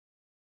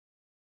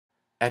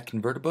At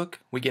ConvertABook,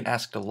 we get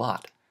asked a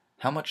lot,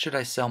 how much should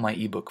I sell my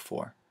ebook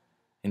for?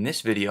 In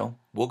this video,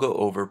 we'll go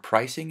over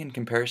pricing in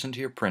comparison to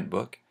your print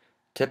book,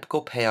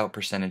 typical payout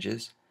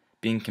percentages,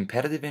 being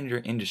competitive in your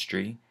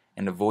industry,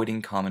 and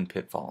avoiding common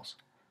pitfalls.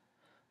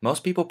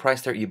 Most people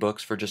price their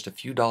ebooks for just a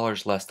few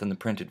dollars less than the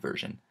printed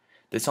version.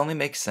 This only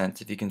makes sense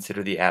if you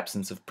consider the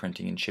absence of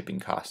printing and shipping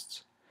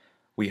costs.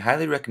 We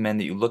highly recommend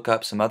that you look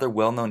up some other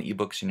well-known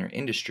ebooks in your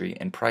industry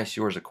and price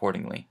yours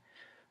accordingly.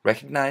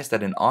 Recognize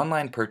that in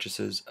online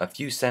purchases, a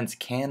few cents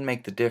can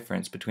make the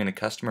difference between a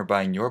customer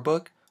buying your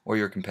book or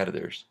your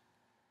competitors.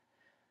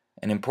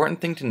 An important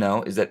thing to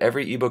know is that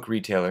every ebook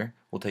retailer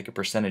will take a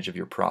percentage of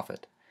your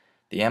profit.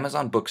 The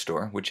Amazon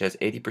bookstore, which has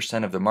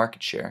 80% of the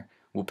market share,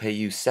 will pay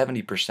you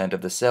 70%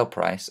 of the sale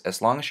price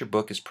as long as your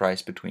book is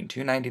priced between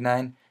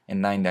 $2.99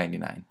 and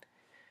 $9.99.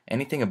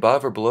 Anything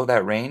above or below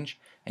that range,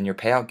 and your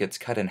payout gets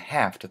cut in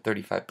half to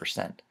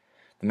 35%.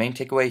 The main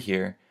takeaway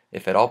here,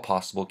 if at all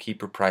possible,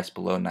 keep your price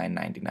below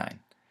 $9.99.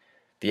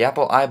 The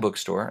Apple iBook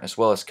store, as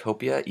well as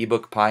Copia,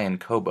 eBook Pie, and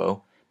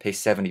Kobo, pay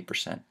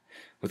 70%.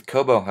 With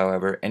Kobo,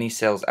 however, any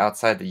sales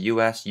outside the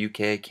US,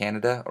 UK,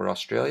 Canada, or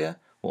Australia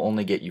will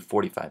only get you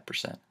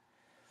 45%.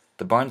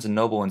 The Barnes &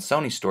 Noble and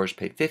Sony stores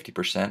pay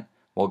 50%,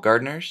 while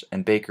Gardner's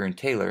and Baker &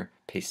 Taylor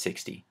pay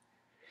 60%.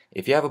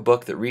 If you have a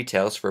book that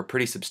retails for a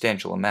pretty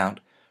substantial amount,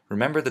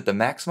 remember that the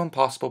maximum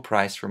possible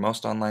price for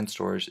most online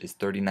stores is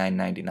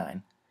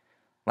 $39.99.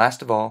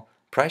 Last of all,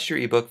 price your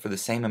ebook for the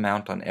same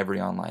amount on every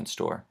online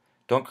store.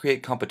 Don't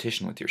create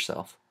competition with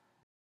yourself.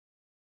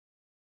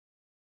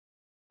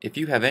 If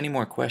you have any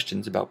more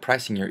questions about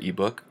pricing your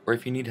ebook, or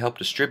if you need help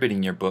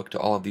distributing your book to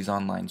all of these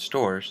online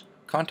stores,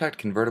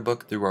 contact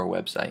ConvertABook through our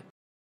website.